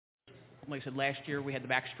like I said, last year we had the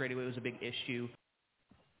back straightaway. It was a big issue.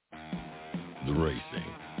 The racing,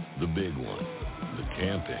 the big one, the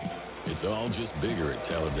camping, it's all just bigger at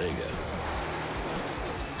Talladega.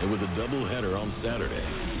 And with a doubleheader on Saturday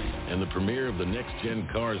and the premiere of the next-gen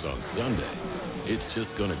cars on Sunday, it's just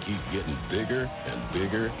going to keep getting bigger and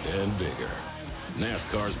bigger and bigger.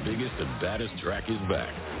 NASCAR's biggest and baddest track is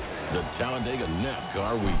back. The Talladega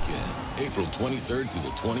NASCAR Weekend, April 23rd through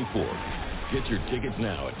the 24th. Get your tickets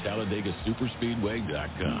now at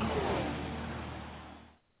TalladegaSuperspeedway.com.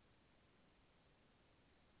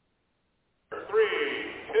 3,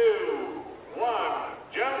 2, 1.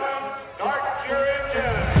 Gentlemen, start your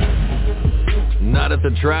engine. Not at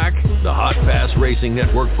the track? The Hot Pass Racing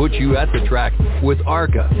Network puts you at the track with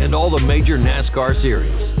ARCA and all the major NASCAR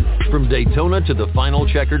series. From Daytona to the final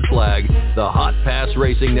checkered flag, the Hot Pass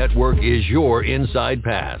Racing Network is your inside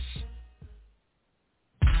pass.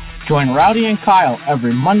 Join Rowdy and Kyle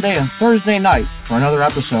every Monday and Thursday night for another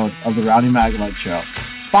episode of the Rowdy Maglite Show,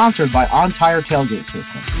 sponsored by On Tire Tailgate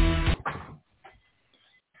System.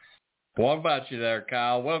 What about you there,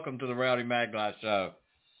 Kyle? Welcome to the Rowdy Maglite Show.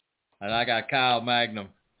 And I got Kyle Magnum.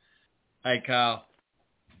 Hey, Kyle.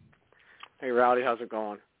 Hey, Rowdy, how's it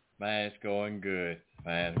going? Man, it's going good.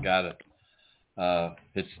 Man,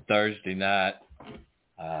 it's Thursday night.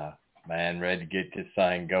 Man, ready to get this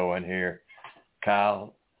thing going here.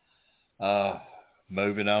 Kyle,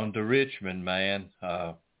 moving on to Richmond, man.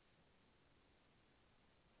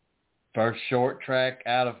 First short track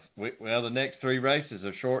out of, the next three races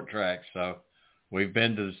are short tracks. So we've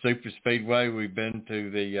been to the Super Speedway, we've been to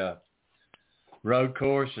the road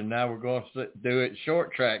course, and now we're going to do it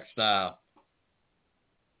short track style.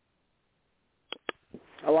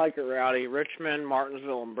 I like it, Rowdy. Richmond,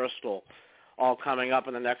 Martinsville, and Bristol all coming up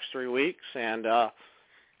in the next 3 weeks. And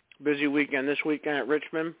busy weekend this weekend at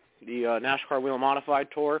Richmond, the NASCAR Wheel Modified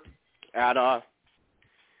Tour at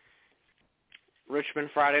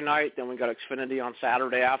Richmond Friday night. Then we got Xfinity on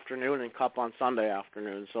Saturday afternoon and Cup on Sunday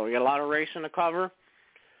afternoon. So we got a lot of racing to cover,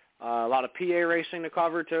 a lot of PA racing to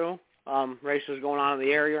cover too. Races going on in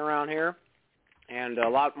the area around here, and a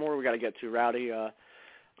lot more we got to get to, Rowdy.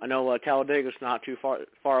 I know Talladega's not too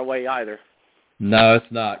far away either. No, it's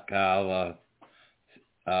not, Kyle.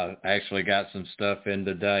 Actually got some stuff in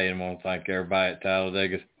today, and want to thank everybody at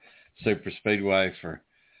Talladega Super Speedway for.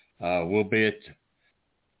 We'll be at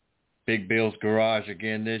Big Bill's Garage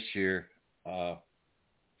again this year,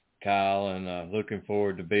 Kyle, and looking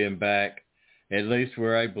forward to being back. At least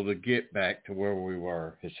we're able to get back to where we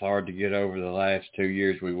were. It's hard to get over the last 2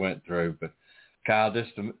 years we went through, but Kyle,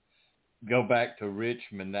 just to go back to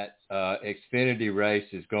Richmond, that Xfinity race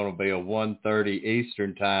is going to be a 1:30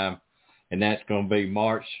 Eastern time, and that's going to be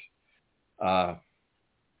March. That's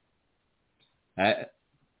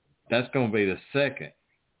going to be the 2nd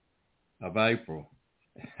of April.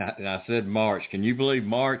 And I said March. Can you believe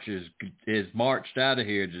March is marched out of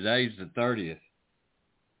here? Today's the 30th.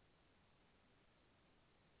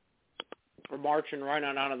 We're marching right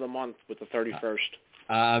on out of the month with the 31st.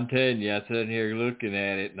 I'm telling you, I'm sitting here looking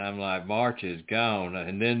at it, and I'm like, March is gone.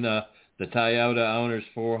 And then the Toyota Owners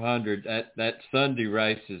 400, that Sunday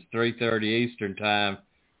race is 3:30 Eastern time,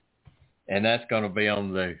 and that's going to be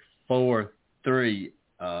on the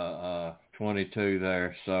 4/3/22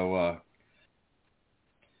 there. So,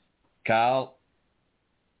 Kyle,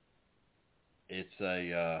 it's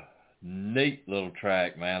a neat little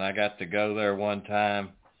track, man. I got to go there one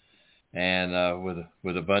time, and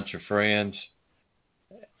with a bunch of friends.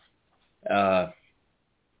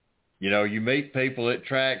 You meet people at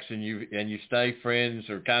tracks, and you stay friends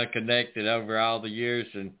or kind of connected over all the years.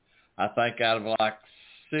 And I think out of like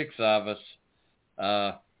 6 of us,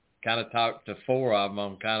 kind of talked to 4 of them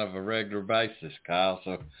on kind of a regular basis, Kyle.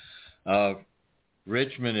 So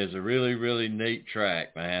Richmond is a really, really neat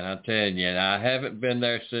track, man. I'm telling you, and I haven't been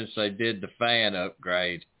there since they did the fan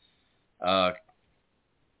upgrade. Kyle,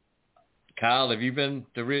 have you been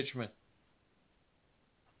to Richmond?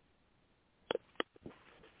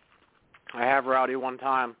 I have, Rowdy, one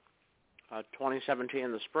time, 2017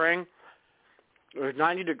 in the spring. It was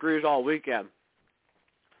 90 degrees all weekend,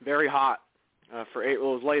 very hot for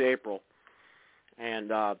April. It was late April,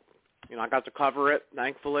 and I got to cover it,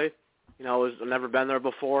 thankfully. I've never been there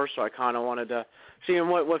before, so I kind of wanted to see. And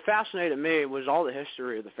what fascinated me was all the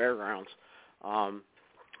history of the fairgrounds.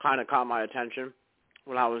 Kind of caught my attention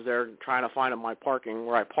when I was there trying to find my parking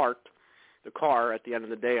where I parked the car at the end of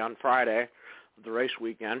the day on Friday of the race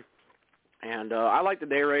weekend. And I like the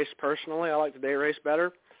day race personally. I like the day race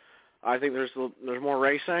better. I think there's more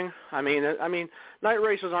racing. I mean, night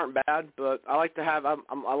races aren't bad, but I like to have.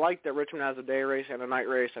 I like that Richmond has a day race and a night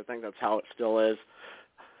race. I think that's how it still is.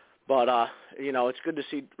 But, it's good to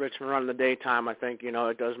see Richmond run in the daytime. I think,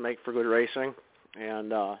 it does make for good racing.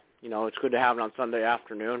 And, it's good to have it on Sunday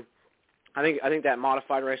afternoon. I think that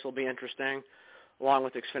modified race will be interesting, along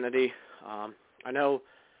with Xfinity. I know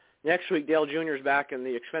next week Dale Jr. is back in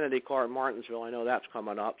the Xfinity car at Martinsville. I know that's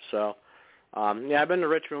coming up. So, I've been to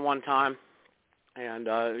Richmond one time, and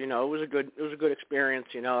it was a good experience.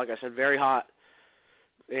 Like I said, very hot,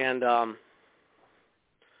 and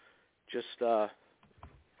just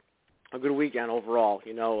a good weekend overall.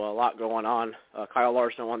 A lot going on. Kyle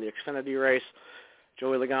Larson won the Xfinity race.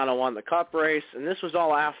 Joey Logano won the Cup race, and this was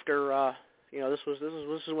all after. This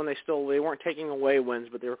is when they weren't taking away wins,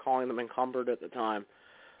 but they were calling them encumbered at the time.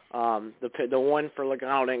 The one for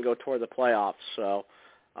Logano didn't go toward the playoffs, so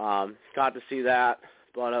got to see that.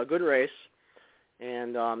 But a good race,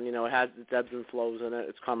 and it had its ebbs and flows in it.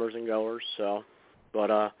 It's comers and goers. So,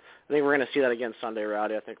 but I think we're going to see that again Sunday,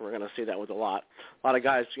 Rowdy. I think we're going to see that with a lot of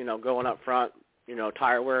guys, going up front,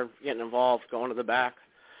 tire wear, getting involved, going to the back.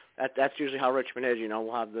 That's usually how Richmond is.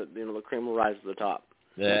 We'll have the cream will rise to the top.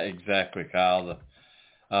 Yeah, exactly, Kyle.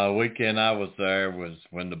 The weekend I was there was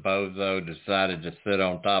when the Bozo decided to sit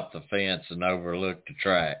on top of the fence and overlook the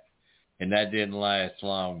track, and that didn't last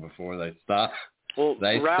long before they stopped. Well,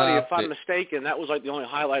 Rowdy, if I'm mistaken, that was like the only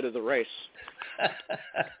highlight of the race.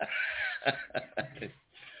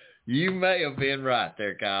 You may have been right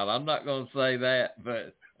there, Kyle. I'm not going to say that,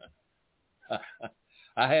 but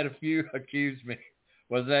I had a few accuse me.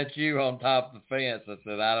 Was that you on top of the fence? I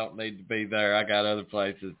said, I don't need to be there. I got other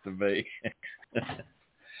places to be.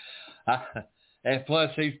 And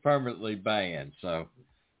plus, he's permanently banned, so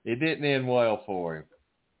it didn't end well for him.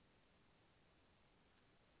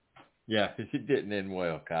 Yeah, it didn't end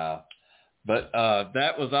well, Kyle. But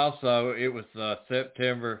that was also, it was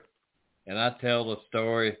September, and I tell the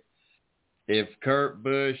story. If Kurt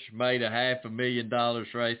Busch made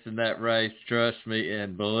 $500,000 racing that race, trust me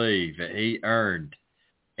and believe that he earned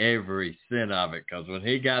every cent of it, because when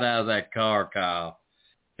he got out of that car, Kyle,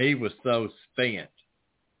 he was so spent.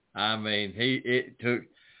 I mean, it took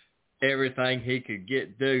everything he could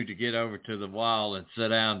do to get over to the wall and sit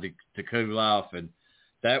down to cool off, and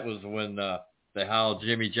that was when they hauled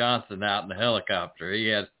Jimmy Johnson out in the helicopter. He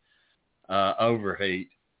had overheat.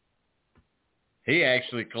 He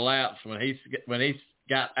actually collapsed when he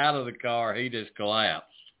got out of the car. He just collapsed,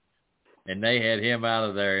 and they had him out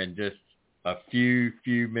of there in just a few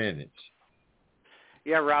minutes.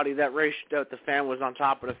 Yeah, Rowdy, that race that the fan was on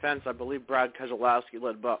top of the fence, I believe Brad Keselowski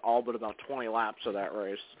led all but about 20 laps of that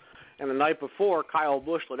race. And the night before, Kyle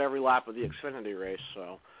Busch led every lap of the Xfinity race.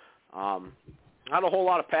 So not a whole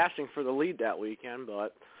lot of passing for the lead that weekend,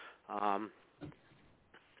 but kind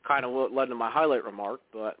of led to my highlight remark.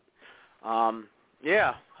 But,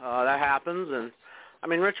 that happens. And, I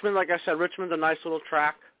mean, Richmond, like I said, Richmond's a nice little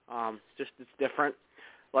track. Just it's different.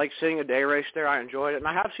 Like seeing a day race there. I enjoyed it. And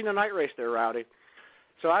I have seen a night race there, Rowdy.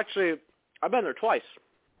 So actually, I've been there twice.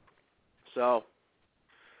 So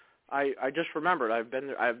I just remembered I've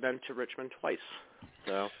been to Richmond twice.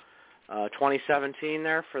 So 2017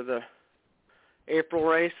 there for the April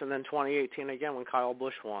race, and then 2018 again when Kyle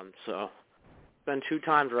Busch won. So been 2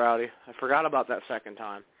 times, Rowdy. I forgot about that second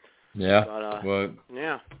time. Yeah. But,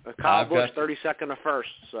 Kyle Busch 32nd to first.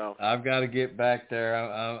 So I've got to get back there.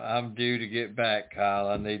 I'm due to get back, Kyle.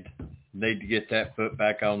 I need to get that put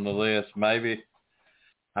back on the list. Maybe.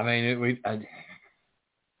 I mean,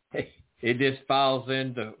 it just falls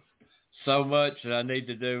into so much that I need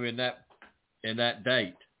to do in that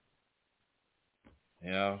date.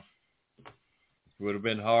 It would have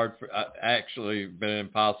been actually been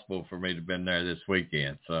impossible for me to have been there this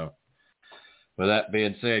weekend. So, with that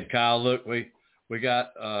being said, Kyle, look, we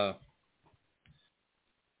got, I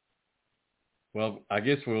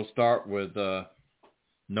guess we'll start with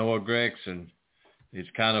Noah Gragson. It's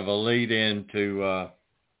kind of a lead-in to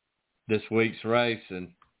this week's race.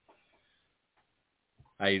 And,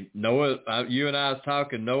 hey, Noah, you and I was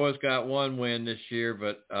talking, Noah's got 1 win this year,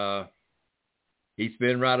 but he's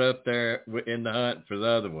been right up there in the hunt for the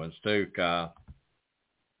other ones too, Kyle.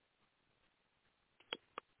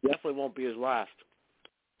 Definitely won't be his last.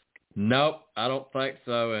 Nope, I don't think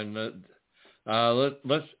so. And this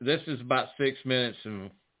is about 6 minutes, and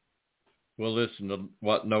we'll listen to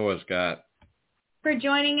what Noah's got. For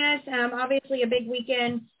joining us, obviously a big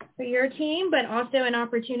weekend for your team, but also an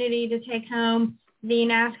opportunity to take home the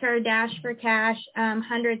NASCAR Dash for Cash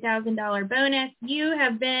 $100,000 bonus. You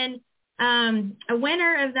have been a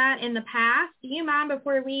winner of that in the past. Do you mind,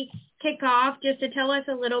 before we kick off, just to tell us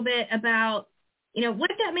a little bit about,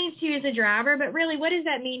 what that means to you as a driver, but really what does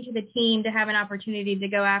that mean to the team to have an opportunity to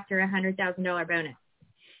go after a $100,000 bonus?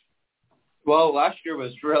 Well, last year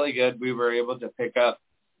was really good. We were able to pick up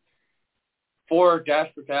 4 Dash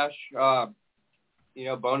for Cash,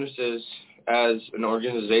 bonuses as an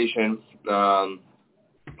organization.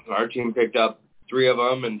 Our team picked up 3 of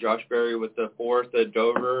them, and Josh Berry with the 4th at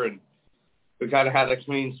Dover, and we kind of had a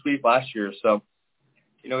clean sweep last year. So,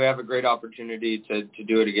 we have a great opportunity to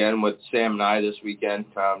do it again with Sam and I this weekend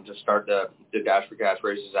to start the Dash for Cash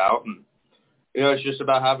races out. And, it's just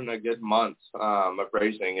about having a good month of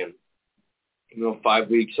racing and, 5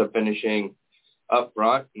 weeks of finishing up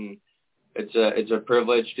front. And it's a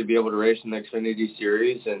privilege to be able to race in the Xfinity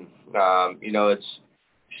Series. And, it's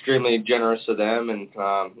extremely generous of them. And,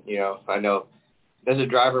 I know as a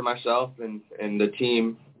driver myself and the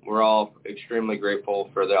team, we're all extremely grateful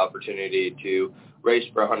for the opportunity to race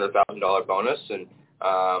for a $100,000 bonus. And,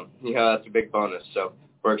 that's a big bonus. So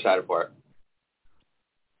we're excited for it.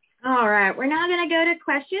 All right. We're now going to go to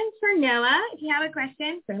questions for Noah. If you have a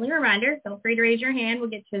question, friendly reminder, feel free to raise your hand.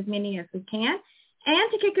 We'll get to as many as we can.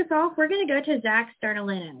 And to kick us off, we're going to go to Zach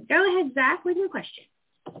Startalino. Go ahead, Zach, with your question.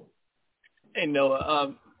 Hey,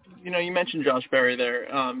 Noah. You mentioned Josh Berry there.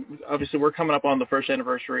 Obviously, we're coming up on the first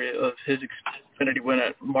anniversary of his Xfinity win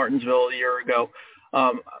at Martinsville a year ago.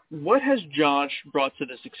 What has Josh brought to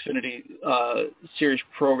this Xfinity Series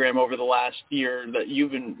program over the last year that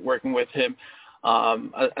you've been working with him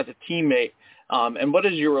as a teammate? And what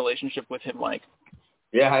is your relationship with him like?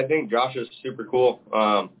 Yeah, I think Josh is super cool.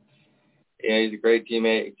 He's a great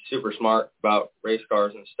teammate, super smart about race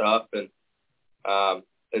cars and stuff. And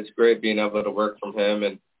it's great being able to work from him.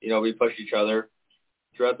 And, we push each other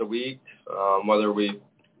throughout the week, whether we're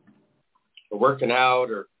working out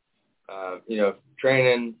or,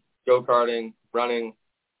 training, go-karting, running.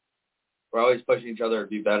 We're always pushing each other to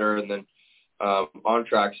be better. And then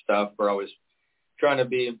on-track stuff, we're always trying to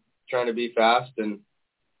be fast and,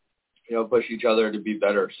 push each other to be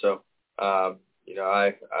better. So, I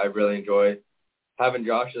really enjoy having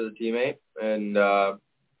Josh as a teammate, and,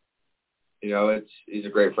 he's a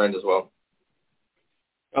great friend as well.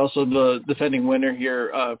 Also, the defending winner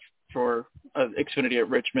here for Xfinity at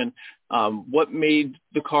Richmond. What made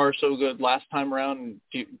the car so good last time around?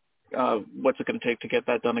 What's it going to take to get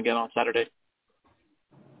that done again on Saturday?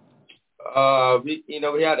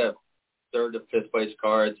 We had a 3rd to 5th place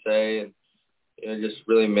car, I'd say, and just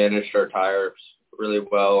really managed our tires really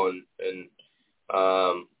well, and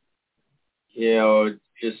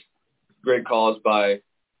just great calls by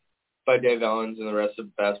Dave Ellens and the rest of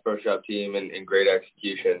the Bass Pro Shop team and great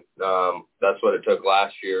execution. That's what it took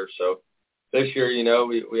last year. So this year,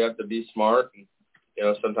 we have to be smart. And,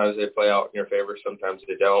 sometimes they play out in your favor, sometimes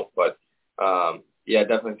they don't. But, it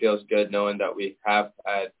definitely feels good knowing that we have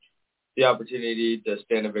had the opportunity to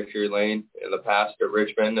stand in victory lane in the past at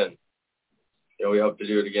Richmond. And, we hope to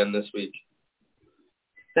do it again this week.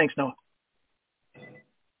 Thanks, Noah.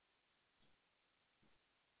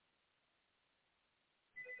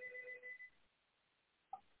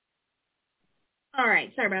 All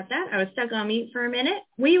right. Sorry about that. I was stuck on mute for a minute.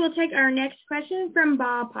 We will take our next question from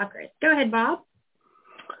Bob Pockris. Go ahead, Bob.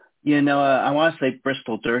 I want to say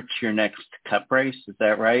Bristol Dirt's your next Cup race. Is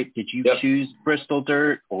that right? Did you choose Bristol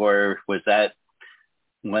Dirt, or was that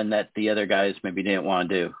one that the other guys maybe didn't want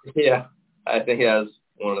to do? Yeah, I think that was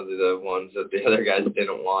one of the ones that the other guys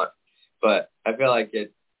didn't want. But I feel like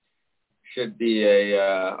it should be a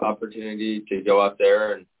opportunity to go out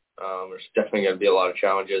there, and there's definitely going to be a lot of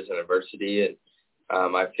challenges and adversity, and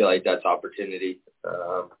I feel like that's opportunity,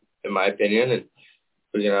 in my opinion, and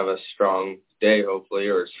we're going to have a strong day, hopefully,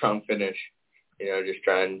 or a strong finish. Just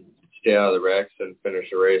try and stay out of the wrecks and finish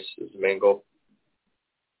the race is the main goal.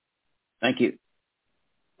 Thank you.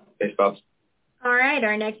 Thanks, Bob. All right,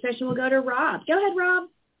 our next question will go to Rob. Go ahead, Rob.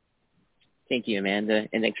 Thank you, Amanda,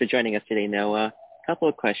 and thanks for joining us today, Noah. A couple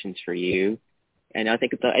of questions for you. And I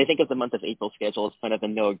think of the month of April schedule as kind of a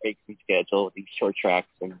Noah Gragson schedule with these short tracks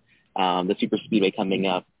and the super speedway coming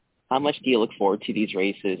up. How much do you look forward to these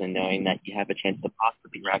races and knowing that you have a chance to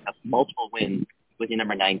possibly rack up multiple wins with your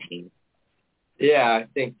number 19? Yeah, I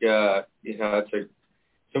think it's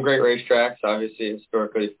some great racetracks, obviously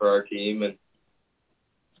historically for our team, and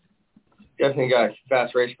definitely got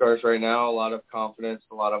fast race cars right now. A lot of confidence,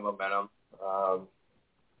 a lot of momentum.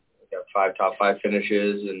 We got top five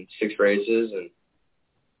finishes and 6 races, and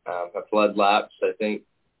have led laps, I think,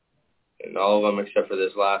 in all of them except for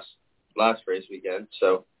this last race weekend.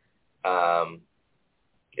 So,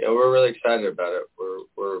 we're really excited about it.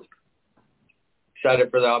 We're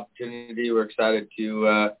excited for the opportunity. We're excited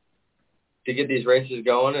to get these races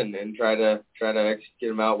going and try to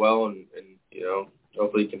execute them out well and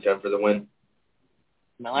hopefully contend for the win.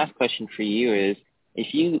 My last question for you is,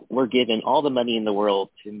 if you were given all the money in the world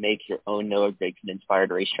to make your own Noah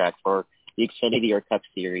Gragson-inspired racetrack for the Xfinity or Cup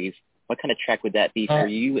Series, what kind of track would that be for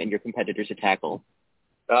you and your competitors to tackle?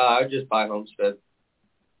 I'd just buy Homestead.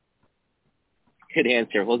 Good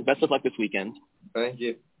answer. Well, best of luck this weekend. Thank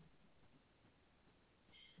you.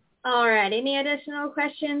 All right. Any additional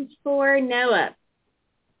questions for Noah?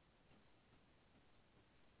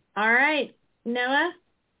 All right. Noah,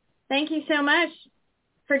 thank you so much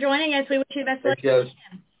for joining us. We wish you the best of luck. Thank you.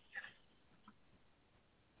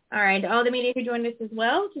 All right. All the media who joined us as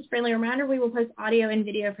well, just a friendly reminder, we will post audio and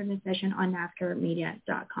video from this session on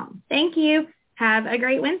NASCARmedia.com. Thank you. Have a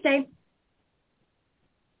great Wednesday.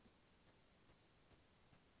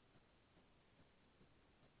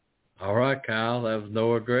 All right, Kyle. That was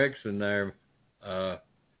Noah Gragson there.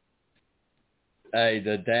 Hey,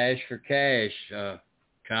 the Dash for Cash.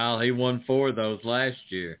 Kyle, he won 4 of those last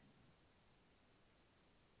year.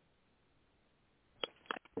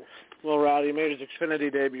 Well, Rowdy made his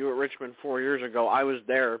Xfinity debut at Richmond 4 years ago. I was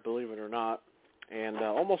there, believe it or not, and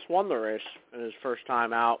almost won the race in his first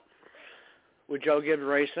time out with Joe Gibbs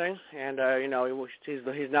Racing. And,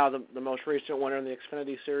 he's now the most recent winner in the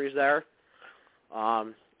Xfinity Series there.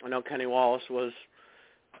 I know Kenny Wallace was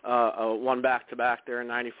won back-to-back there in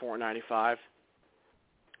 94 and 95.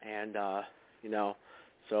 And, but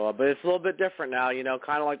it's a little bit different now,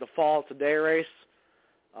 kind of like the fall. It's a day race.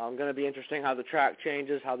 Going to be interesting how the track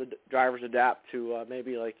changes, how the drivers adapt to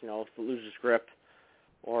maybe if it loses grip.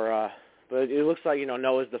 But it looks like,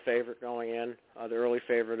 Noah's the favorite going in, the early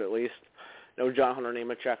favorite at least. John Hunter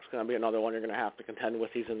Nemechek's going to be another one you're going to have to contend with.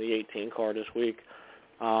 He's in the 18 car this week.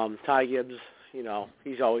 Ty Gibbs,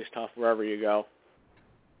 he's always tough wherever you go.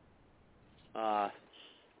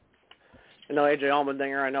 AJ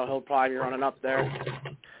Allmendinger, I know he'll probably be running up there,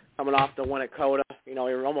 coming off the win at Coda. He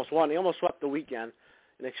almost won. He almost swept the weekend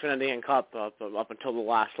in Xfinity and Cup up until the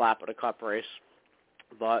last lap of the Cup race.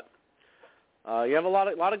 But you have a lot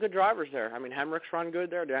of good drivers there. I mean, Hemrick's run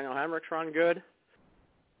good there. Daniel Hemrick's run good.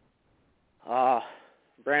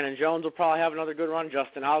 Brandon Jones will probably have another good run.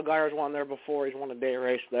 Justin Allgaier's won there before. He's won a day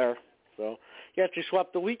race there. So he actually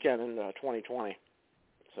swept the weekend in 2020.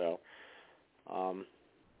 So, when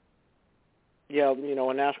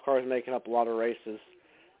NASCAR is making up a lot of races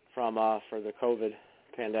for the COVID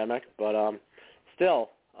pandemic, but still,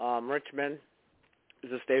 Richmond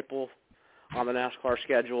is a staple on the NASCAR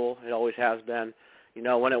schedule. It always has been.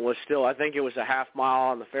 When it was still, I think it was a half mile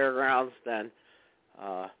on the fairgrounds, then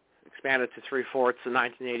expanded to 3/4 in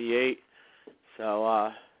 1988.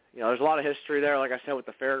 So, there's a lot of history there, like I said, with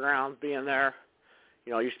the fairgrounds being there.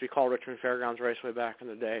 It used to be called Richmond Fairgrounds Raceway back in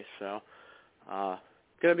the day. So, going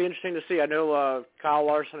to be interesting to see. I know Kyle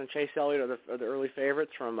Larson and Chase Elliott are the early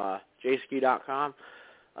favorites from jski.com.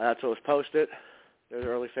 That's what was posted. They're the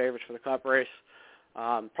early favorites for the Cup race.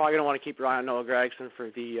 Probably going to want to keep your eye on Noah Gragson for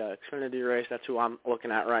the Xfinity race. That's who I'm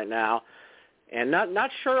looking at right now. And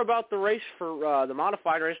not sure about the race for the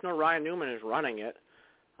modified race. No, Ryan Newman is running it,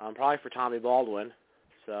 probably for Tommy Baldwin.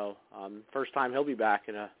 So first time he'll be back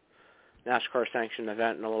in a NASCAR-sanctioned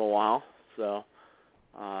event in a little while. So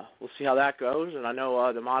we'll see how that goes. And I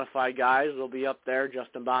know the modified guys will be up there,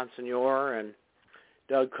 Justin Bonsignore and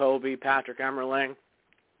Doug Coby, Patrick Emmerling.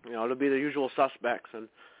 It'll be the usual suspects. And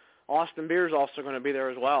Austin Beer's also going to be there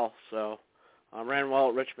as well. So ran well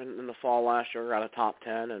at Richmond in the fall last year, got a top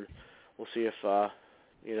 10, and we'll see if,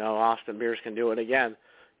 Austin Beers can do it again.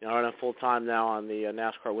 Running full-time now on the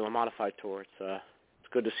NASCAR Wheel and Modified Tour. It's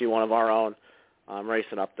good to see one of our own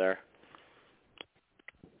racing up there.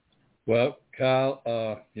 Well, Kyle,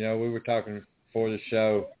 we were talking before the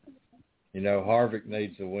show, Harvick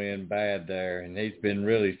needs a win bad there, and he's been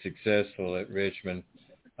really successful at Richmond.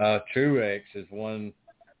 Truex has won,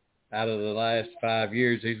 out of the last 5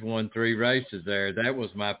 years, he's won 3 races there. That was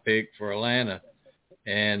my pick for Atlanta.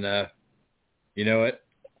 And, at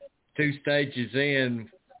 2 stages in,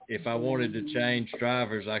 if I wanted to change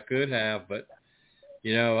drivers, I could have. But,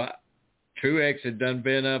 Truex had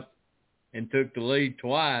been up and took the lead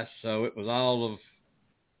twice, so it was all of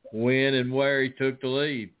when and where he took the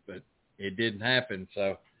lead. But it didn't happen.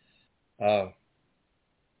 So,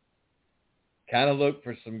 kind of look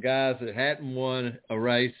for some guys that hadn't won a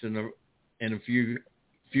race in a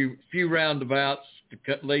few roundabouts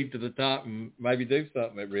to lead to the top and maybe do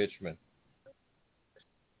something at Richmond.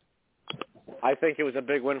 I think it was a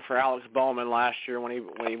big win for Alex Bowman last year when he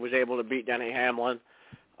was able to beat Denny Hamlin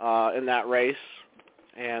in that race,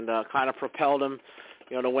 and kind of propelled him,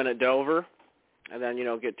 to win at Dover, and then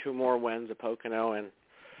get 2 more wins at Pocono and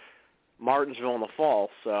Martinsville in the fall.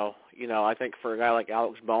 So I think for a guy like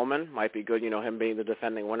Alex Bowman, might be good. Him being the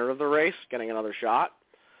defending winner of the race, getting another shot.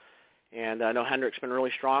 And I know Hendrick's been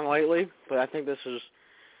really strong lately, but I think this is,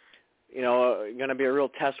 going to be a real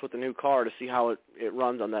test with the new car to see how it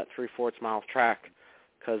runs on that 3/4 mile track.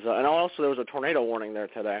 And also there was a tornado warning there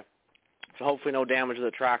today, so hopefully no damage to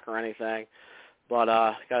the track or anything. But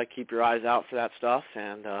got to keep your eyes out for that stuff,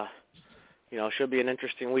 and it should be an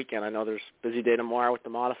interesting weekend. I know there's a busy day tomorrow with the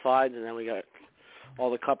modifieds, and then we got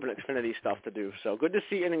all the Cup and Xfinity stuff to do. So good to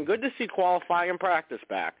see qualifying and practice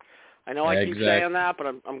back. I know I keep saying that, but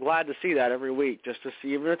I'm glad to see that every week, just to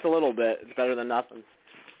see, even if it's a little bit, it's better than nothing.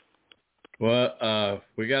 Well,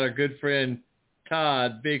 we got our good friend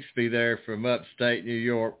Todd Bixby there from upstate New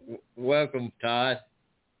York. Welcome, Todd.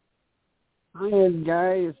 Hi,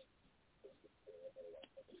 guys.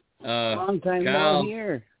 Long time no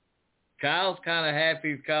here. Kyle's kind of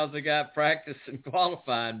happy because they got practice and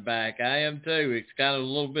qualifying back. I am too. It's kind of a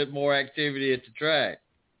little bit more activity at the track.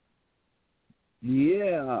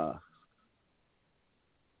 Yeah.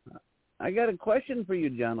 I got a question for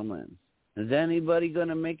you, gentlemen. Is anybody going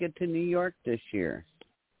to make it to New York this year?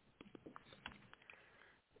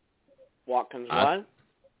 Watkins what?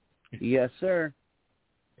 Yes, sir.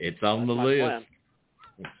 It's on the list.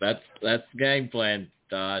 That's the game plan,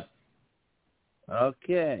 Todd.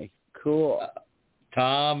 Okay, cool.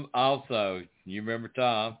 Tom also. You remember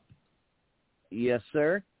Tom? Yes,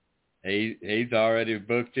 sir. He's already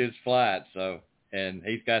booked his flight, and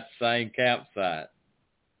he's got the same campsite.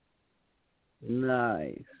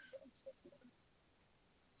 Nice.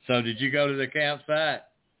 So did you go to the campsite?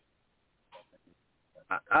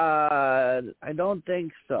 I don't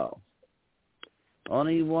think so.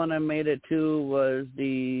 Only one I made it to was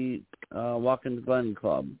the Watkins Glen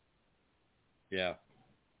Club. Yeah.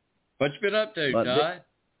 What you been up to, Todd?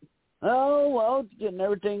 Getting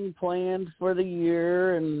everything planned for the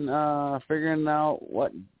year and figuring out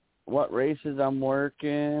what races I'm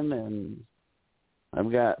working, and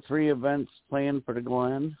I've got 3 events planned for the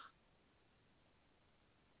Glen.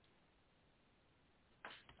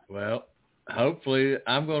 Well, hopefully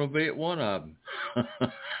I'm going to be at one of them.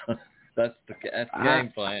 That's the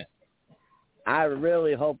game plan. I'm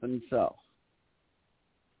really hoping so.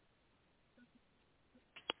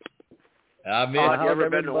 Todd, you ever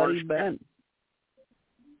been to Orange?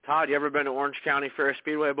 Todd, you ever been to Orange County Fair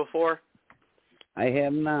Speedway before? I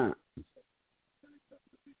have not.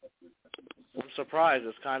 I'm surprised.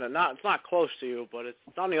 It's kind of not. It's not close to you, but it's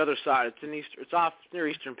on the other side. It's off near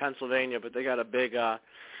eastern Pennsylvania, but they got a big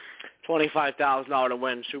 $25,000 to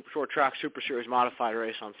win short track Super Series modified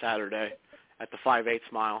race on Saturday at the 5/8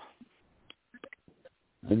 mile.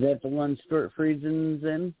 Is that the one Stuart Friesen's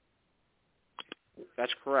in?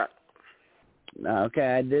 That's correct.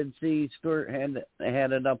 Okay, I did see Stuart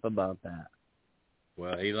had it up about that.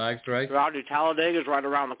 Well, he likes racing. Rowdy, Talladega's right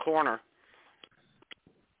around the corner.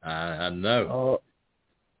 I know.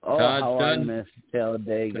 I miss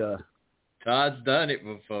Talladega. Todd's done it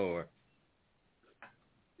before.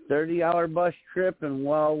 30-hour bus trip and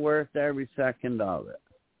well worth every second of it.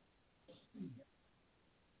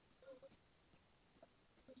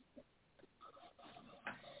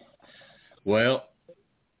 Well,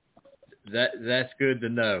 that's good to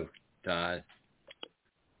know, Todd.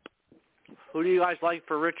 Who do you guys like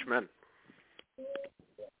for Richmond?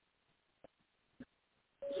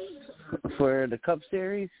 For the Cup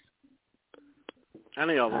Series?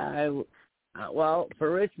 Any of them.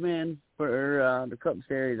 For Richmond, for the Cup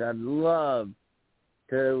Series, I'd love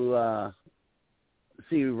to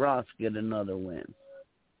see Ross get another win.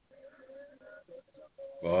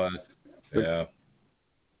 Boy, yeah.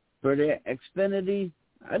 For the Xfinity,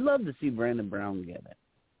 I'd love to see Brandon Brown get it.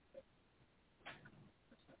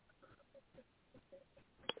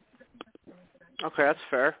 Okay, that's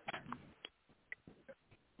fair.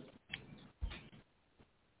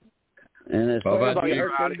 And as far as the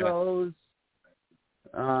ARCA goes,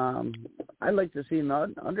 I'd like to see an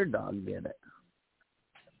underdog get it.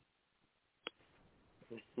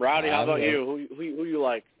 Rowdy, how about you? Who you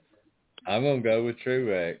like? I'm going to go with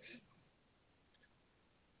Truex.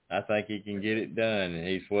 I think he can get it done, and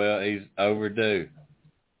he's overdue.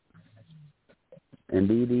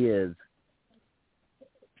 Indeed he is.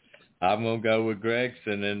 I'm going to go with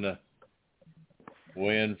Gregson in the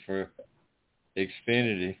win for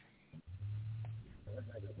Xfinity.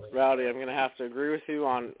 Rowdy, I'm going to have to agree with you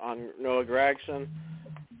on Noah Gragson.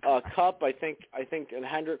 Cup, I think a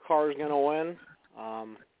Hendrick car is going to win. I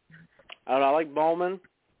don't know, I like Bowman.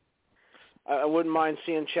 I wouldn't mind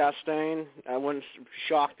seeing Chastain. I wouldn't be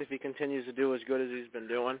shocked if he continues to do as good as he's been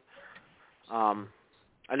doing.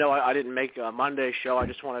 I know I didn't make a Monday show. I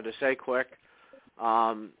just wanted to say quick,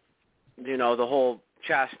 the whole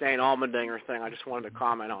Chastain Allmendinger thing, I just wanted to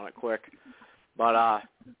comment on it quick. But,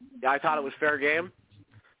 I thought it was fair game.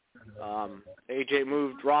 AJ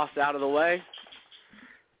moved Ross out of the way.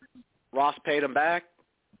 Ross paid him back.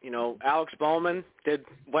 Alex Bowman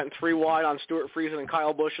went 3 wide on Stuart Friesen and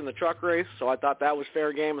Kyle Busch in the truck race, so I thought that was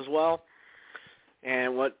fair game as well.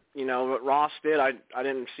 And what Ross did, I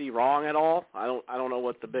didn't see wrong at all. I don't know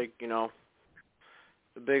what the big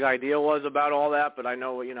idea was about all that, but I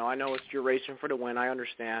know it's you're racing for the win. I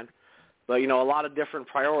understand. But, a lot of different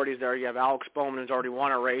priorities there. You have Alex Bowman who's already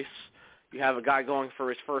won a race. You have a guy going for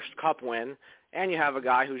his first Cup win, and you have a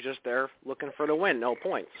guy who's just there looking for the win, no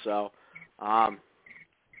points. So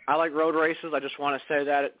I like road races. I just want to say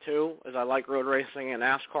that, too, as I like road racing in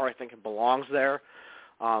NASCAR. I think it belongs there.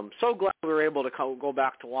 So glad we were able to go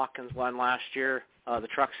back to Watkins Glen last year. The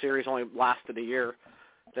Truck Series only lasted a year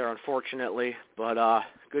there, unfortunately. But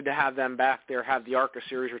good to have them back there, have the ARCA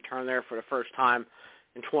Series return there for the first time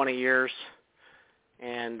in 20 years,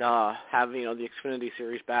 and have, the Xfinity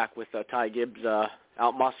Series back with Ty Gibbs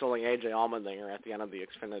out-muscling A.J. Allmendinger at the end of the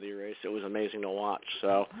Xfinity race. It was amazing to watch.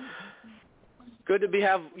 So good to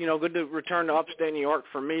good to return to upstate New York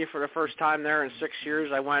for me for the first time there in 6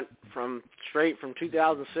 years. I went from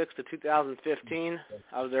 2006 to 2015.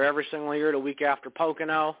 I was there every single year the week after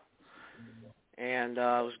Pocono, and it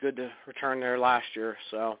was good to return there last year.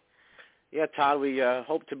 So, yeah, Todd, we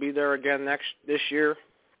hope to be there again this year,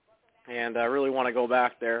 and I really want to go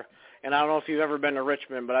back there. And I don't know if you've ever been to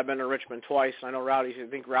Richmond, but I've been to Richmond twice. I know Rowdy said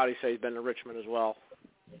he's been to Richmond as well.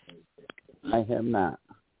 I have not.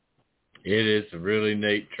 It is a really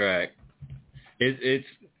neat track. It's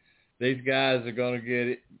these guys are going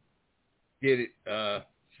to get it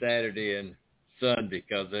Saturday and Sunday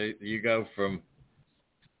because you go from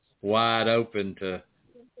wide open to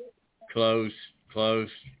close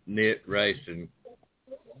knit racing,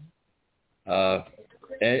 and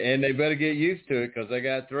they better get used to it because they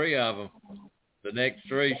got 3 of them. The next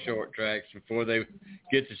 3 short tracks before they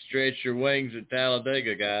get to stretch your wings at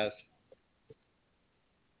Talladega, guys.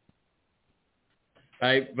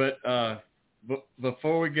 Hey, but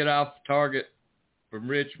before we get off target from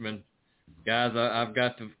Richmond, guys, I've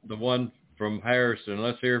got the one from Harrison.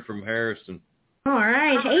 Let's hear from Harrison. All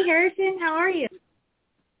right. Hey, Harrison, how are you?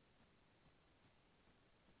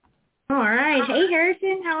 All right. Hey,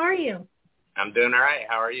 Harrison, how are you? I'm doing all right.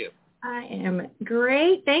 How are you? I am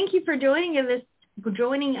great. Thank you for joining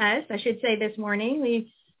us, I should say, this morning.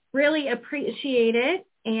 We really appreciate it.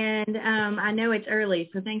 And I know it's early,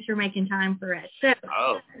 so thanks for making time for us. So,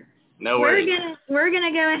 no worries. We're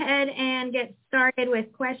gonna go ahead and get started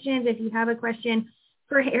with questions. If you have a question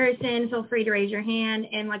for Harrison, feel free to raise your hand.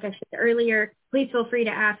 And like I said earlier, please feel free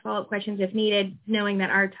to ask follow-up questions if needed, knowing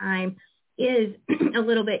that our time is a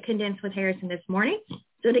little bit condensed with Harrison this morning.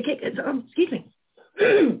 So to kick us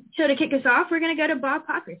off, we're gonna go to Bob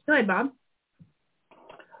Pockers. Go ahead, Bob.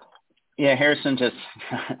 Yeah, Harrison, just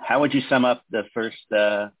how would you sum up the first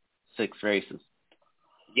 6 races?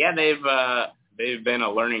 Yeah, they've been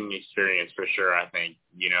a learning experience for sure. I think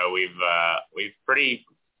we've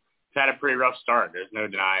had a pretty rough start. There's no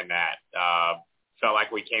denying that. Felt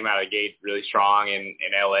like we came out of the gate really strong in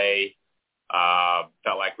LA.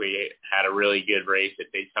 Felt like we had a really good race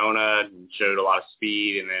at Daytona and showed a lot of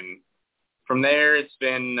speed, and then from there it's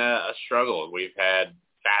been a struggle. We've had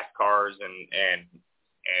fast cars and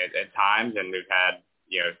at times, and we've had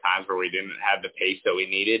times where we didn't have the pace that we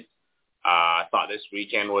needed. I thought this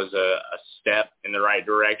weekend was a step in the right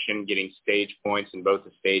direction. Getting stage points in both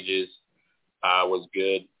the stages was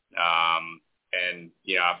good, and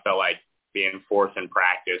I felt like being 4th in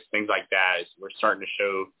practice, things like that. We're starting to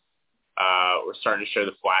show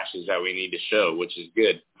the flashes that we need to show, which is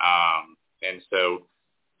good. And so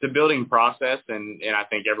it's a building process, and I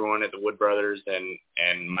think everyone at the Wood Brothers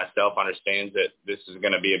and myself understands that this is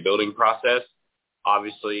going to be a building process.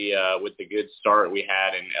 Obviously, with the good start we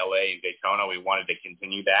had in LA and Daytona, we wanted to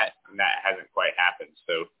continue that, and that hasn't quite happened.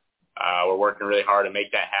 So we're working really hard to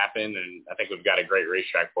make that happen, and I think we've got a great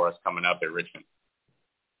racetrack for us coming up at Richmond.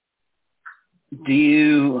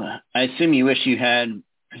 I assume you wish you had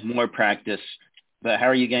more practice, but how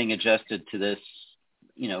are you getting adjusted to this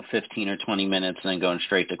 15 or 20 minutes and then going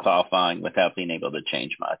straight to qualifying without being able to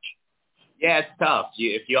change much? Yeah, it's tough.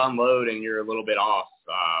 If you unload and you're a little bit off,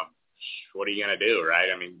 what are you going to do, right?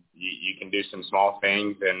 I mean, you can do some small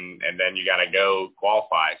things and then you got to go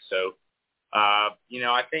qualify. So,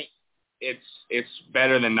 I think it's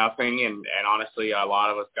better than nothing. And honestly, a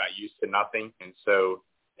lot of us got used to nothing. And so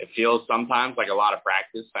it feels sometimes like a lot of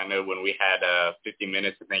practice. I know when we had 50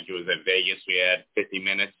 minutes, I think it was at Vegas, we had 50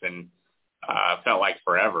 minutes and felt like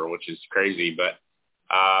forever, which is crazy. But,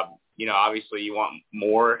 obviously you want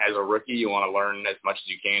more as a rookie. You want to learn as much as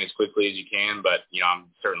you can, as quickly as you can. But, I'm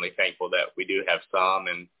certainly thankful that we do have some,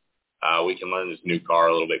 and we can learn this new car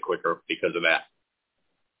a little bit quicker because of that.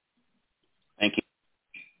 Thank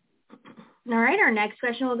you. All right, our next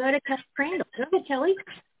question will go to Kelly Crandall. Go ahead, Kelly.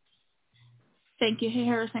 Thank you. Hey,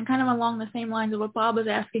 Harrison, kind of along the same lines of what Bob was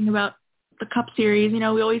asking about the Cup Series. We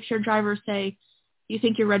always hear drivers say, you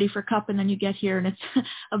think you're ready for Cup, and then you get here, and it's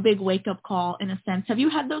a big wake-up call in a sense. Have you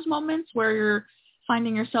had those moments where you're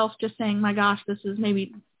finding yourself just saying, my gosh, this is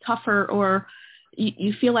maybe tougher, or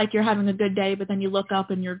you feel like you're having a good day, but then you look up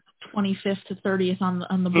and you're 25th to 30th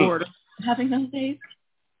on the board? Having those days?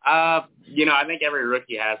 I think every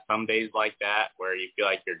rookie has some days like that where you feel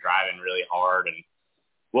like you're driving really hard, and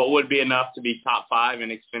what would be enough to be top 5 in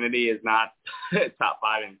Xfinity is not top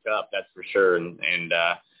 5 in Cup, that's for sure. And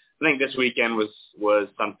I think this weekend was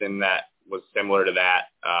something that was similar to that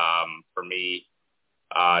for me.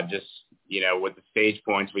 Just, with the stage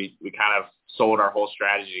points, we kind of sold our whole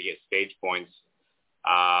strategy to get stage points.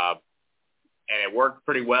 And it worked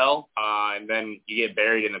pretty well. And then you get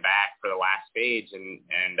buried in the back for the last stage, and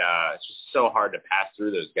it's just so hard to pass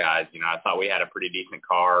through those guys. I thought we had a pretty decent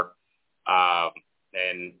car,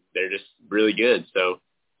 and they're just really good. So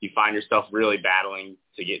you find yourself really battling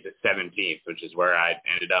to get to 17th, which is where I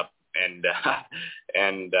ended up.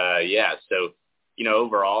 So,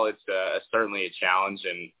 overall it's certainly a challenge,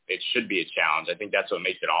 and it should be a challenge. I think that's what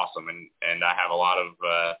makes it awesome. And I have a lot of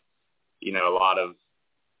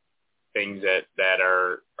things that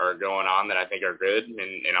are going on that I think are good,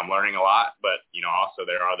 and I'm learning a lot, but also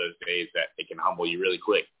there are those days that it can humble you really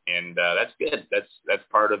quick, and that's good. That's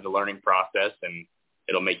part of the learning process, and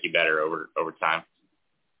it'll make you better over time.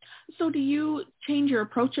 So do you change your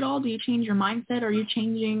approach at all? Do you change your mindset? Are you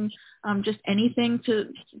changing just anything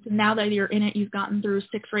to now that you're in it, you've gotten through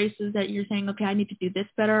 6 races, that you're saying, okay, I need to do this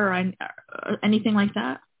better, or anything like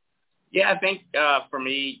that? Yeah, I think for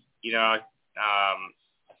me, I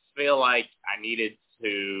feel like I needed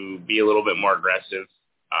to be a little bit more aggressive,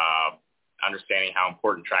 understanding how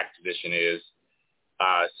important track position is.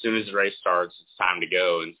 As soon as the race starts, it's time to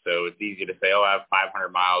go. And so it's easy to say, oh, I have 500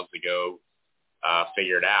 miles to go,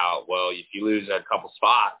 figure it out. Well, if you lose a couple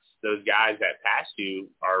spots, those guys that pass you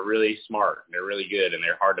are really smart. They're really good, and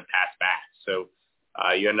they're hard to pass back. So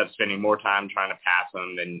you end up spending more time trying to pass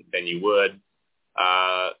them than you would,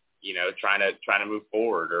 trying to move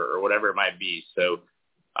forward or whatever it might be. So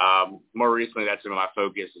more recently, that's been my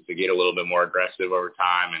focus, is to get a little bit more aggressive over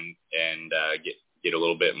time and get a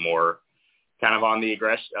little bit more kind of on the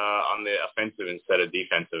offensive instead of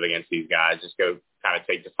defensive against these guys. Just go kind of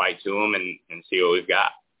take the fight to them and see what we've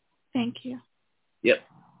got. Thank you. Yep.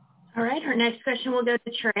 All right, our next question will go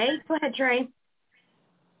to Trey. Go ahead, Trey.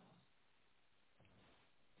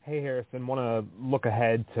 Hey, Harrison, want to look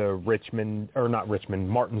ahead to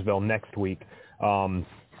Martinsville next week.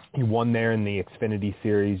 You won there in the Xfinity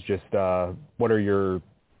Series. Just what are your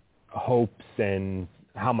hopes, and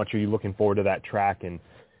how much are you looking forward to that track, and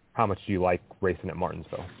how much do you like racing at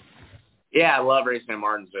Martinsville? Yeah, I love racing at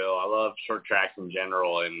Martinsville. I love short tracks in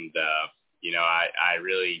general, and I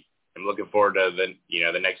really am looking forward to the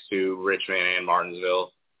next 2, Richmond and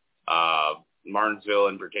Martinsville. Martinsville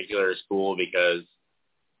in particular is cool because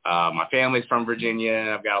my family's from Virginia, and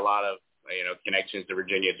I've got a lot of connections to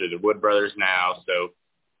Virginia through the Wood brothers now. So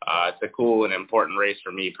it's a cool and important race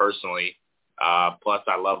for me personally. Plus,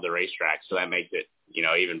 I love the racetrack, so that makes it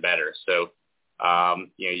even better. So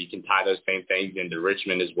you can tie those same things into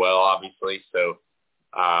Richmond as well, obviously. So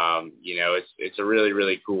it's a really,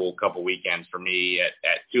 really cool couple weekends for me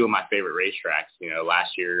at 2 of my favorite racetracks.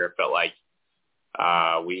 Last year I felt like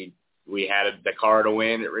we had the car to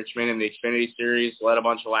win at Richmond in the Xfinity Series, led a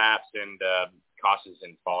bunch of laps, and cautions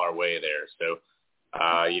didn't fall our way there. So,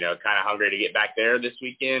 kind of hungry to get back there this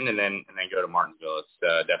weekend and then go to Martinsville. It's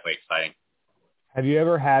definitely exciting. Have you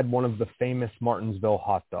ever had one of the famous Martinsville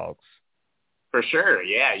hot dogs? For sure,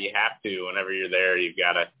 yeah, you have to. Whenever you're there, you've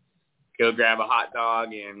got to go grab a hot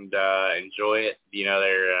dog and enjoy it.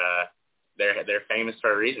 They're famous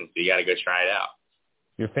for a reason, so you got to go try it out.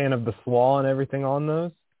 You're a fan of the slaw and everything on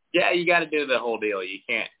those? Yeah, you got to do the whole deal. You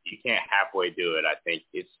can't halfway do it. I think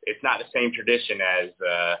it's not the same tradition as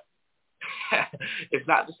it's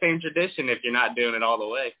not the same tradition if you're not doing it all the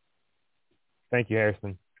way. Thank you,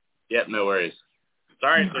 Harrison. Yep, no worries.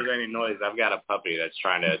 Sorry if there's any noise. I've got a puppy that's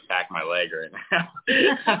trying to attack my leg right now.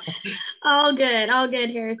 All good,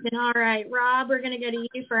 Harrison. All right, Rob, we're going to go to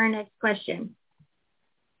you for our next question.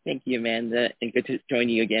 Thank you, Amanda, and good to join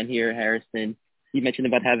you again here, Harrison. You mentioned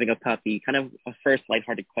about having a puppy. Kind of a first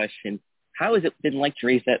lighthearted question. How has it been like to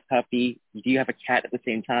raise that puppy? Do you have a cat at the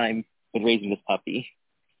same time with raising this puppy?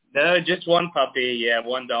 No, just one puppy. Yeah,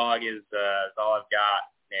 one dog is all I've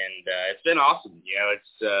got, and it's been awesome. You know,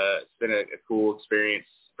 it's been a cool experience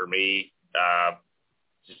for me,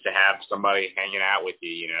 just to have somebody hanging out with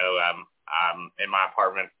you. You know, I'm in my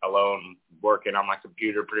apartment alone, working on my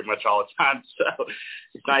computer pretty much all the time. So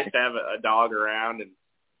it's nice to have a dog around and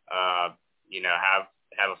you know,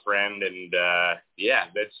 have a friend, and yeah,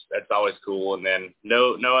 that's always cool. And then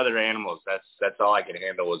no other animals. That's all I can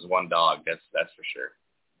handle is one dog. That's for sure.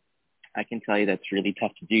 I can tell you that's really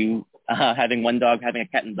tough to do. Having one dog, having a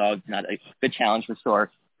cat and dog is not a good challenge for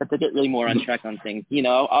sure. But to get really more on track on things, you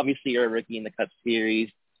know, obviously you're a rookie in the Cup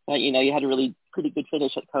Series, but, you know, you had a really pretty good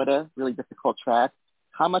finish at COTA, really difficult track.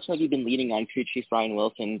 How much have you been leaning on crew chief Ryan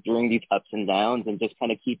Wilson during these ups and downs and just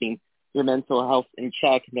kind of keeping your mental health in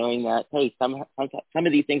check, knowing that, hey, some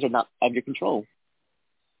of these things are not of your control?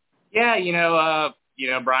 Yeah, you know,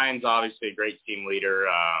 Brian's obviously a great team leader.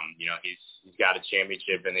 You know, he's got a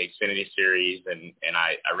championship in the Xfinity Series, and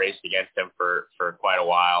I raced against him for quite a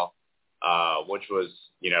while, which was,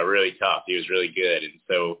 you know, really tough. He was really good. And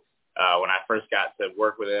so when I first got to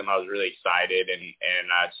work with him, I was really excited,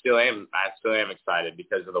 and I still am excited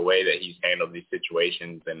because of the way that he's handled these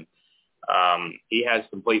situations. And he has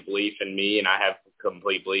complete belief in me, and I have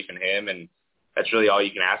complete belief in him, and that's really all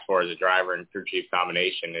you can ask for as a driver and crew chief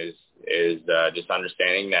combination is just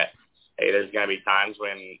understanding that, hey, there's going to be times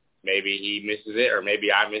when maybe he misses it or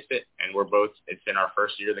maybe I miss it, and it's in our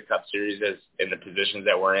first year of the Cup Series as in the positions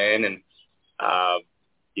that we're in, and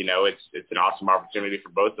you know, it's an awesome opportunity for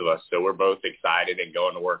both of us. So we're both excited and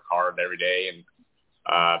going to work hard every day, and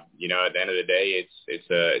you know, at the end of the day, it's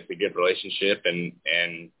a good relationship, and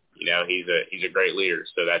you know, he's a great leader.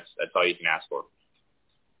 So that's all you can ask for.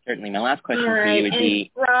 Certainly. My last question for you would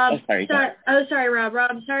be... Rob, sorry, Rob.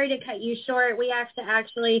 Rob, sorry to cut you short. We have to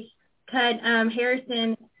actually cut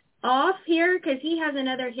Harrison off here because he has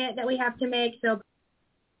another hit that we have to make. So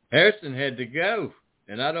Harrison had to go,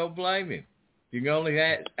 and I don't blame him. You can only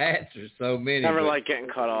answer so many. Never like getting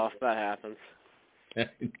cut off. That happens.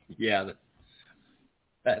 Yeah.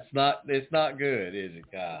 It's not good, is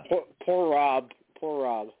it, Kyle? Poor Rob. Poor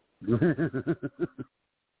Rob.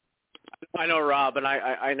 I know Rob, and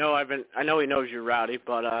I know he knows you, Rowdy,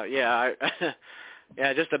 but yeah,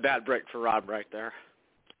 yeah, just a bad break for Rob right there.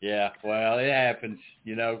 Yeah, well, it happens.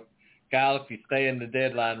 You know, Kyle, if you stay in the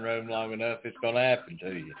deadline room long enough, it's going to happen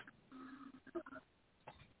to you.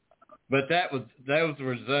 But that was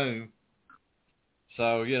for Zoom,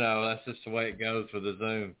 so you know that's just the way it goes for the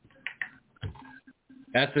Zoom.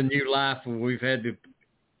 That's a new life where we've had to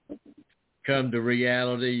come to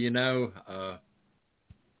reality. You know.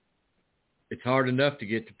 It's hard enough to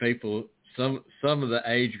get to people, some of the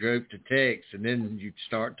age group, to text, and then you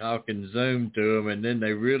start talking Zoom to them, and then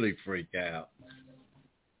they really freak out.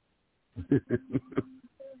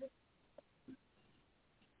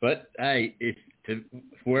 But hey,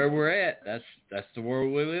 where we're at, that's the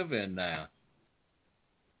world we live in now.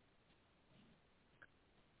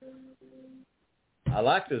 I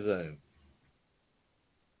like the Zoom.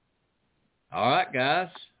 All right, guys.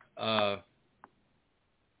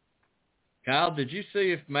 Kyle, did you see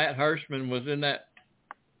if Matt Hirschman was in that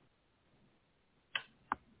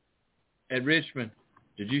at Richmond?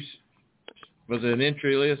 Was there an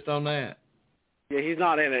entry list on that? Yeah, he's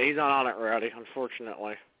not in it. He's not on it, Rowdy,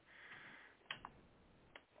 unfortunately.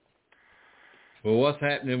 Well, what's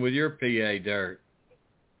happening with your PA dirt?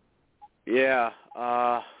 Yeah,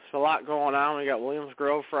 there's a lot going on. We got Williams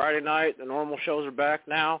Grove Friday night. The normal shows are back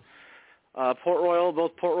now. Both Port Royal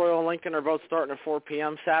and Lincoln are both starting at 4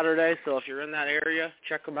 p.m. Saturday, so if you're in that area,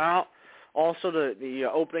 check them out. Also, the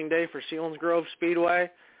opening day for Sealands Grove Speedway,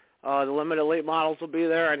 the limited late models will be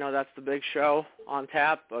there. I know that's the big show on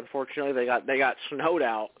tap. Unfortunately, they got snowed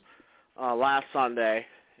out last Sunday,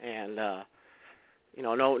 and you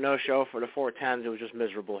know, no show for the 410s. It was just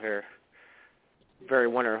miserable here. Very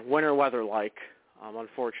winter weather like.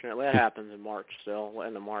 Unfortunately, that happens in March still,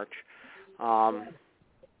 end of March.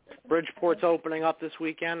 Bridgeport's opening up this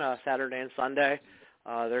weekend, Saturday and Sunday.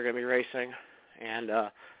 They're going to be racing. And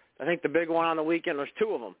I think the big one on the weekend, there's two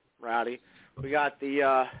of them, Rowdy. We got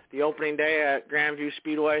the opening day at Grandview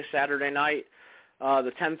Speedway Saturday night.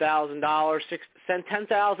 The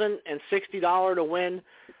 $10,060 to win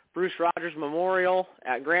Bruce Rogers Memorial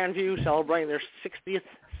at Grandview, celebrating their 60th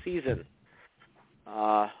season.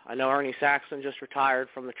 I know Ernie Saxon just retired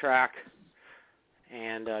from the track.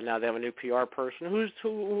 And now they have a new PR person who's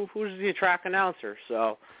the track announcer,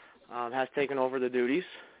 so has taken over the duties,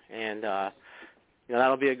 and you know,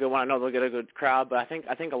 that'll be a good one. I know they'll get a good crowd, but I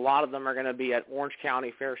think a lot of them are going to be at Orange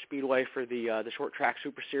County Fair Speedway for the short track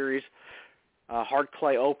Super Series. Hard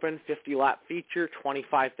Clay Open, 50-lap feature,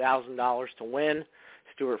 $25,000 to win.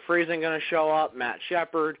 Stuart Friesen going to show up, Matt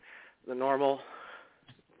Shepard, the normal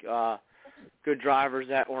good drivers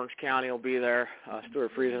at Orange County will be there.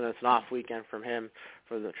 Stuart Friesen, it's an off weekend from him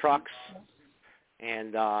for the trucks.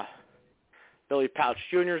 And Billy Pouch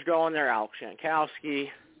Jr. is going there, Alex Jankowski.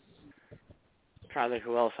 Trying to think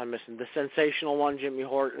who else I'm missing. The sensational one, Jimmy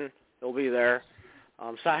Horton, he'll be there.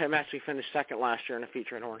 Him actually finished second last year in a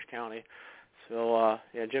feature in Orange County. So,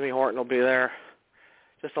 Jimmy Horton will be there.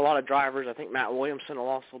 Just a lot of drivers. I think Matt Williamson will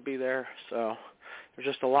also be there. So there's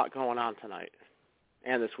just a lot going on tonight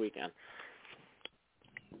and this weekend.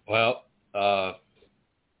 Well,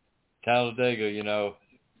 Talladega,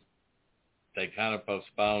 they kind of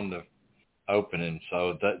postponed the opening,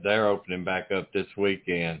 so they're opening back up this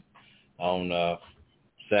weekend on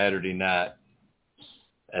Saturday night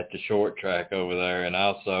at the short track over there. And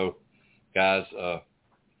also, guys,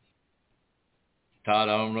 Todd,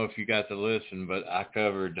 I don't know if you got to listen, but I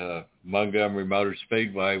covered Montgomery Motor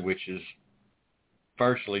Speedway, which is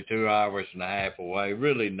virtually 2 hours and a half away.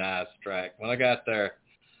 Really nice track. When I got there,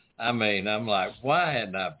 I'm like, why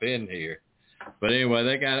hadn't I been here? But anyway,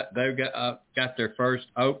 they've got their first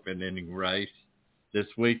opening race this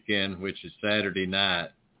weekend, which is Saturday night.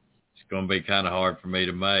 It's going to be kind of hard for me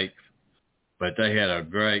to make, but they had a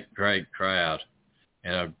great crowd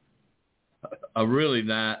and a really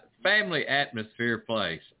nice family atmosphere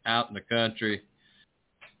place out in the country.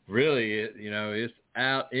 Really, it's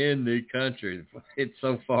out in the country. It's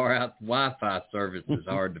so far out, Wi-Fi service is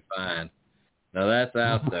hard to find. Now that's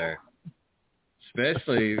out there.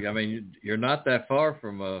 Especially, you're not that far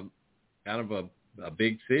from a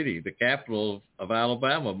big city, the capital of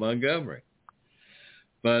Alabama, Montgomery.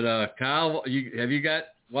 But Kyle,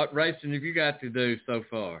 what racing have you got to do so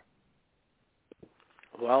far?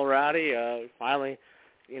 Well, Rowdy, finally,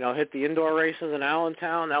 hit the indoor races in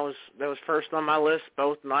Allentown. That was first on my list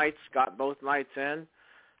both nights. Got both nights in.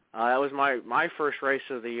 That was my first race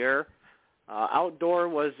of the year. Outdoor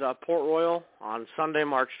was Port Royal on Sunday,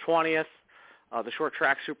 March 20th. The Short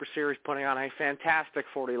Track Super Series putting on a fantastic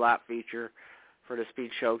 40-lap feature for the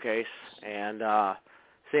Speed Showcase. And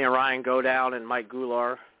seeing Ryan go down and Mike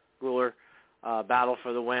Gular battle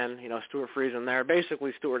for the win. Stuart Friesen there.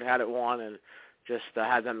 Basically, Stuart had it won and just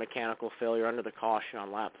had that mechanical failure under the caution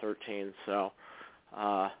on lap 13. So,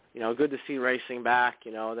 good to see racing back.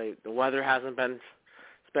 The weather hasn't been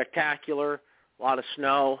spectacular. A lot of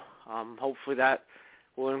snow. Hopefully that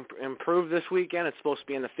will improve this weekend. It's supposed to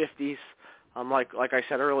be in the 50s. Like I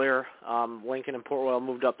said earlier, Lincoln and Port Royal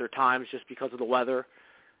moved up their times just because of the weather.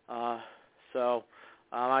 So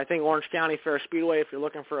I think Orange County Fair Speedway, if you're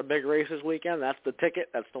looking for a big race this weekend, that's the ticket.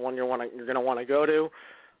 That's the one you're going to want to go to.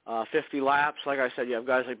 50 laps. Like I said, you have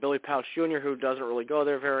guys like Billy Pouch Jr., who doesn't really go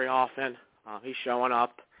there very often. He's showing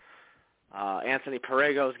up. Anthony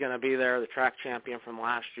Perego is going to be there, the track champion from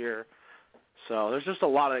last year. So there's just a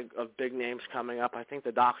lot of big names coming up. I think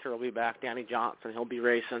the Doctor will be back. Danny Johnson, he'll be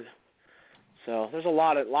racing. So there's a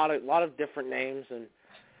lot of different names and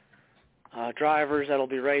drivers that'll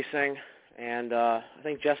be racing, and I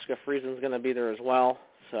think Jessica Friesen's going to be there as well.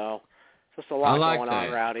 So just a lot going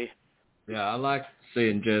on, Rowdy. Yeah, I like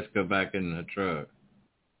seeing Jessica back in the truck.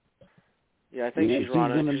 Yeah, I think she's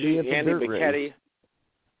running. Andy McKetty.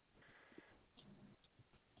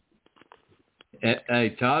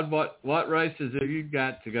 Hey, Todd, what races have you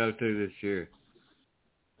got to go to this year?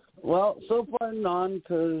 Well, so far none,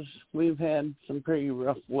 because we've had some pretty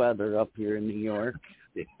rough weather up here in New York.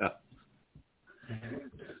 Yeah.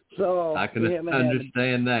 So I can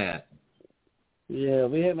understand that. Yeah,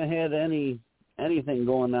 we haven't had anything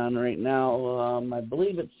going on right now. I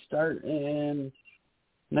believe it's starting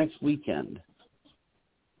next weekend.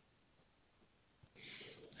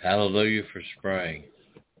 Hallelujah for spring.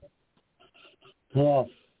 Well,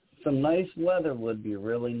 some nice weather would be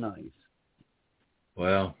really nice.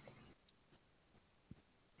 Well,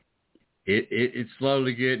 it's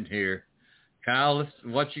slowly getting here. Kyle,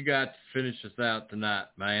 what you got to finish us out tonight,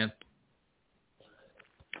 man?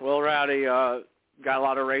 Well, Rowdy, got a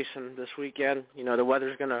lot of racing this weekend. The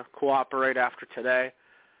weather's going to cooperate after today.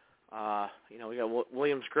 We got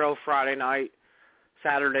Williams Grove Friday night.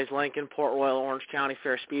 Saturday's Lincoln, Port Royal, Orange County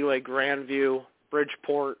Fair Speedway, Grandview,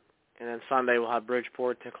 Bridgeport, and then Sunday we'll have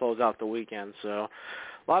Bridgeport to close out the weekend. So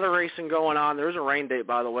a lot of racing going on. There's a rain date,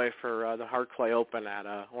 by the way, for the Hard Clay Open at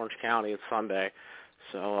Orange County. It's Sunday.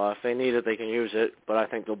 So if they need it, they can use it, but I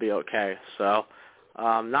think they'll be okay. So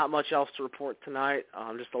not much else to report tonight.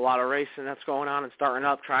 Just a lot of racing that's going on and starting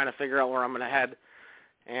up, trying to figure out where I'm going to head.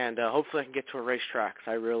 And hopefully I can get to a racetrack.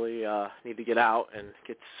 I really need to get out and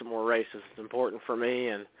get to some more races. It's important for me,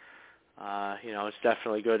 and It's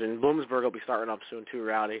definitely good. And Bloomsburg will be starting up soon too,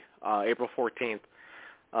 Rowdy. April 14th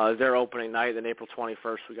is their opening night. Then April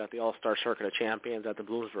 21st, we got the All-Star Circuit of Champions at the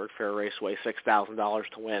Bloomsburg Fair Raceway, $6,000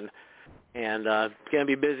 to win. And it's going to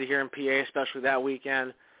be busy here in PA, especially that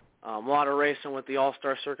weekend. A lot of racing with the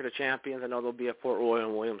All-Star Circuit of Champions. I know they'll be at Port Royal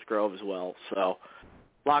and Williams Grove as well. So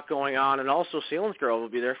a lot going on. And also Sealands Grove will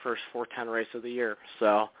be their first 410 race of the year. So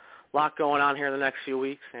a lot going on here in the next few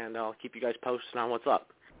weeks, and I'll keep you guys posted on what's up.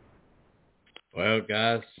 Well,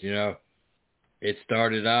 guys, it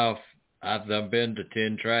started off, I've been to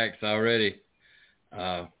 10 tracks already,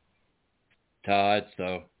 Todd,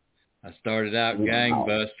 so I started out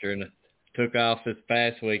gangbuster and took off this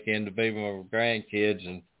past weekend to be with my grandkids,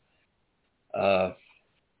 and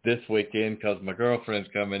this weekend because my girlfriend's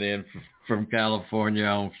coming in from California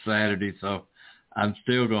on Saturday, so I'm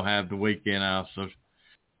still going to have the weekend off. So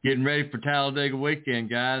getting ready for Talladega weekend,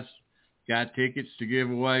 guys. Got tickets to give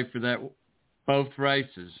away for that both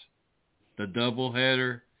races, the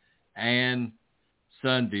doubleheader and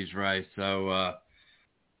Sunday's race. So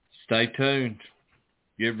stay tuned.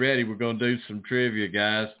 Get ready. We're going to do some trivia,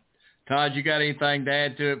 guys. Todd, you got anything to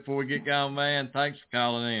add to it before we get going, man? Thanks for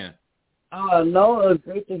calling in. No, it's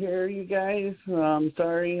great to hear you guys. I'm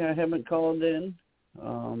sorry I haven't called in.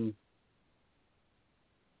 Trying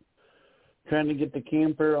to get the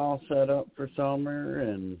camper all set up for summer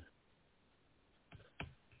and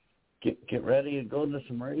get ready to go to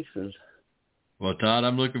some races. Well, Todd,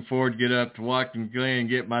 I'm looking forward to get up to Watkins Glen and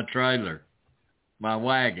get my trailer, my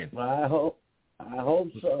wagon. Well, I hope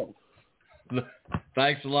so.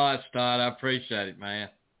 Thanks a lot, Todd. I appreciate it, man.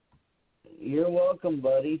 You're welcome,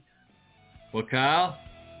 buddy. Well, Kyle,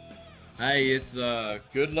 hey, it's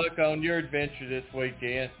good luck on your adventure this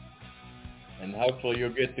weekend, and hopefully you'll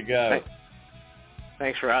get to go.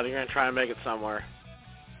 Thanks, Rowdy. You're going to try and make it somewhere.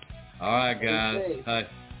 All right, guys. Hey,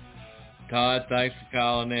 Todd, thanks for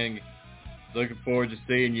calling in. Looking forward to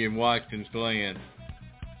seeing you in Watkins Glen.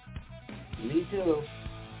 Me too.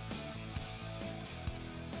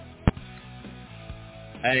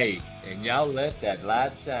 Hey, and y'all let that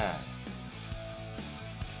light shine.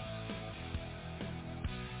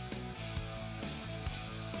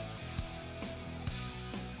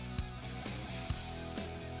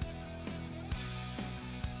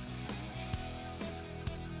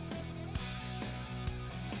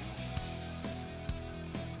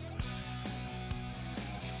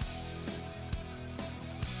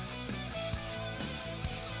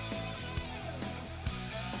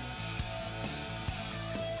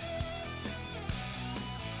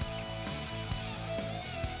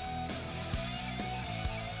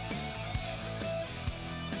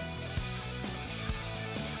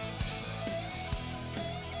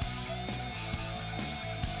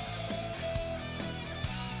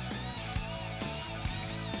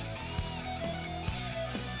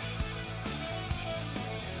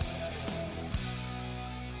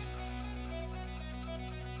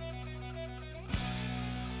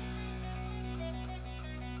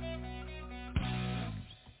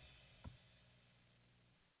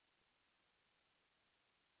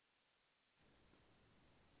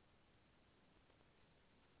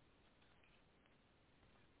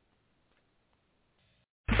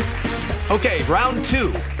 Okay, round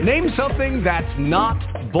two. Name something that's not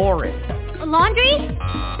boring. A laundry?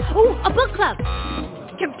 Ooh, a book club.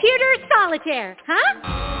 Computer solitaire, huh?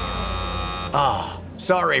 Ah,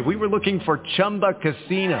 sorry, we were looking for Chumba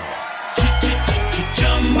Casino.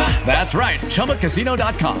 That's right,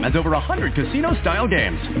 ChumbaCasino.com has over 100 casino-style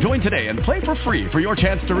games. Join today and play for free for your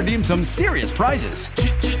chance to redeem some serious prizes.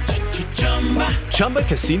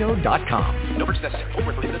 ChumbaCasino.com. No purchase necessary. Void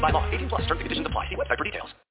where prohibited by law. 18+ terms and conditions apply. See website for details.